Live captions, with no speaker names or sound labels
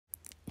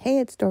Hey,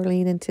 it's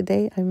Dorleen, and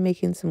today I'm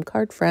making some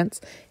card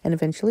fronts and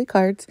eventually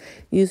cards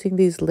using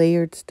these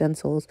layered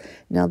stencils.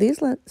 Now,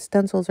 these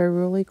stencils are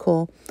really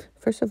cool.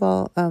 First of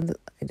all, I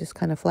just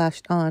kind of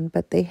flashed on,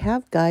 but they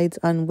have guides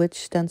on which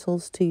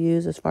stencils to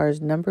use as far as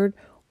numbered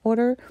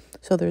order.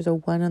 So there's a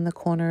 1 in the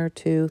corner,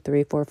 2,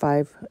 3, 4,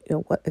 5,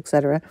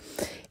 etc.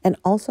 And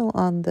also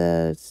on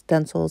the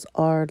stencils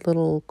are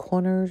little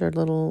corners or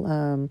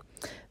little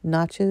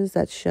notches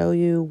that show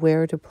you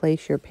where to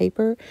place your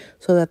paper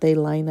so that they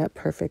line up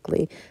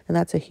perfectly. And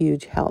that's a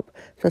huge help,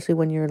 especially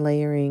when you're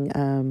layering,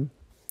 on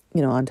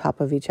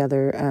top of each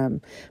other.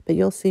 But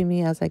you'll see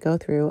me as I go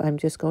through. I'm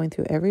just going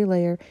through every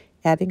layer,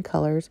 adding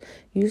colors.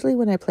 Usually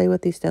when I play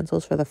with these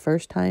stencils for the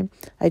first time,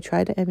 I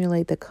try to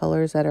emulate the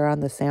colors that are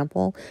on the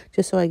sample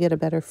just so I get a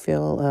better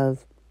feel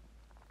of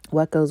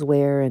what goes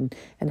where and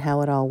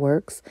how it all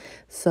works.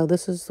 So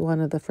this is one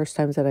of the first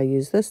times that I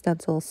use this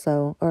stencil.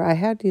 Or I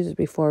had used it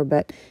before,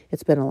 but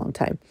it's been a long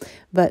time.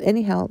 But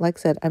anyhow, like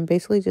I said, I'm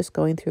basically just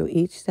going through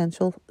each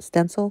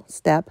stencil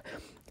step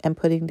and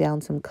putting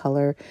down some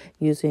color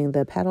using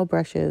the paddle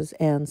brushes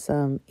and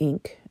some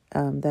ink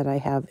that I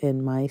have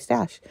in my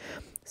stash.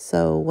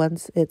 So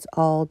once it's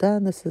all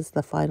done, this is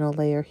the final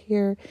layer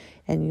here,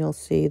 and you'll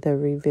see the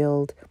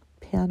revealed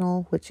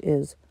panel, which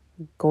is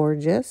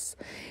gorgeous.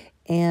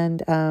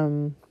 And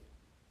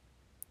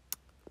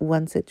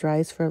once it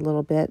dries for a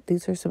little bit,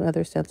 these are some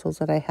other stencils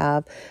that I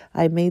have.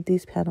 I made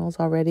these panels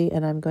already,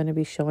 and I'm going to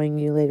be showing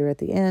you later at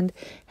the end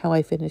how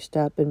I finished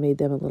up and made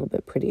them a little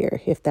bit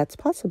prettier, if that's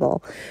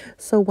possible.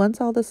 So once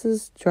all this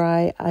is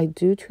dry, I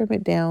do trim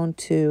it down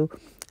to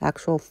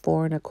actual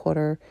 4 by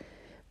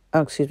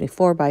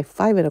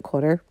 5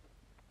 1/4.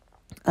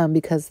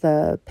 Because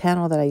the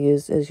panel that I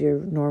use is your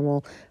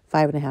normal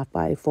 5.5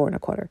 by 4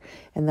 1/4,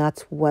 and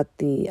that's what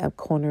the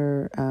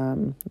corner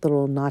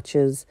little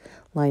notches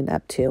line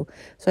up to.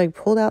 So I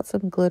pulled out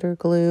some glitter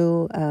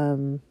glue,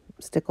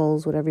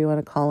 stickles, whatever you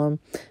want to call them,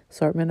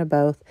 assortment of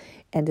both,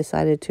 and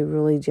decided to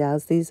really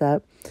jazz these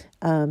up.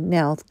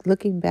 Now,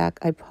 looking back,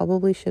 I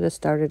probably should have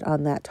started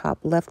on that top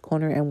left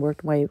corner and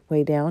worked my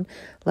way down.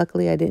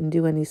 Luckily, I didn't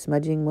do any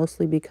smudging,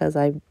 mostly because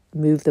I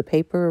moved the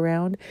paper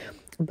around,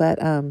 but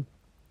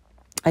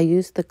I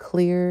used the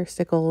clear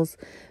stickles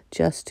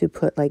just to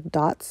put like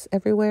dots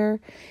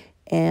everywhere,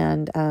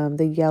 and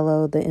the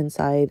yellow, the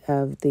inside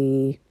of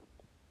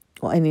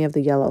any of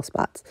the yellow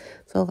spots.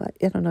 So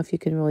I don't know if you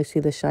can really see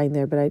the shine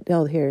there, but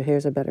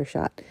here's a better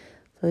shot.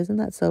 So isn't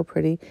that so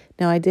pretty?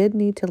 Now I did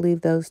need to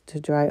leave those to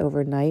dry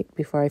overnight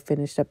before I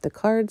finished up the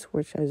cards,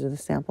 which is a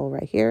sample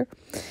right here.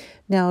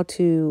 Now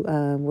to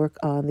work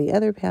on the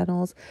other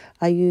panels,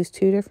 I used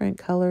 2 different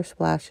color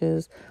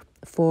splashes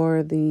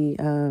for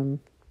the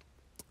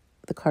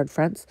card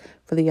fronts.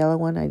 For the yellow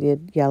one, I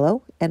did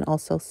yellow and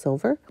also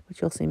silver,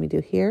 which you'll see me do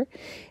here.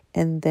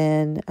 And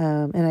then,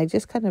 and I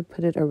just kind of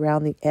put it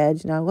around the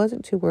edge. Now, I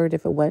wasn't too worried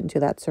if it went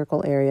into that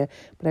circle area,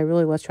 but I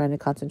really was trying to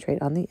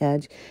concentrate on the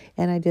edge.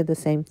 And I did the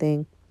same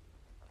thing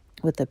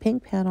with the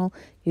pink panel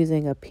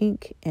using a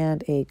pink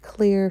and a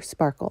clear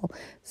sparkle.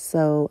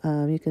 So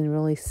you can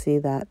really see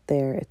that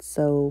there. It's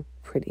so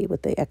pretty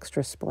with the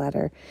extra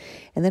splatter.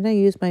 And then I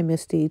used my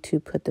Misty to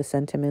put the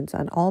sentiments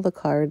on all the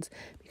cards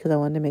because I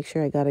wanted to make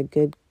sure I got a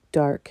good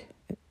dark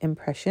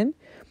impression.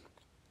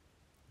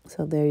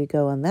 So there you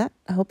go on that.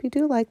 I hope you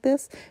do like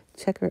this.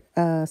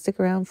 Stick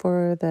around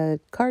for the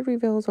card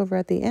reveals over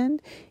at the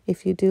end.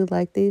 If you do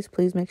like these,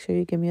 please make sure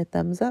you give me a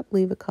thumbs up.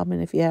 Leave a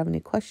comment if you have any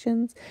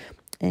questions.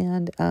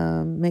 And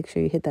make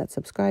sure you hit that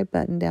subscribe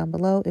button down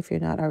below if you're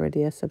not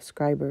already a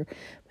subscriber.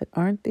 But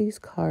aren't these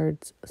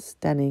cards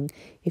stunning?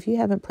 If you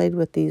haven't played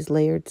with these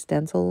layered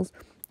stencils,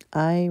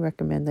 I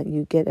recommend that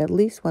you get at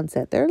least one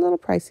set. They're a little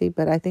pricey,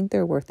 but I think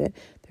they're worth it.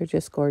 They're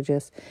just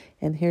gorgeous.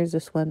 And here's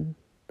this one,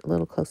 a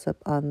little close-up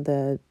on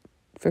the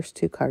first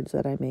 2 cards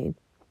that I made.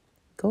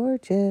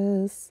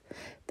 Gorgeous.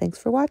 Thanks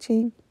for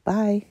watching.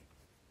 Bye.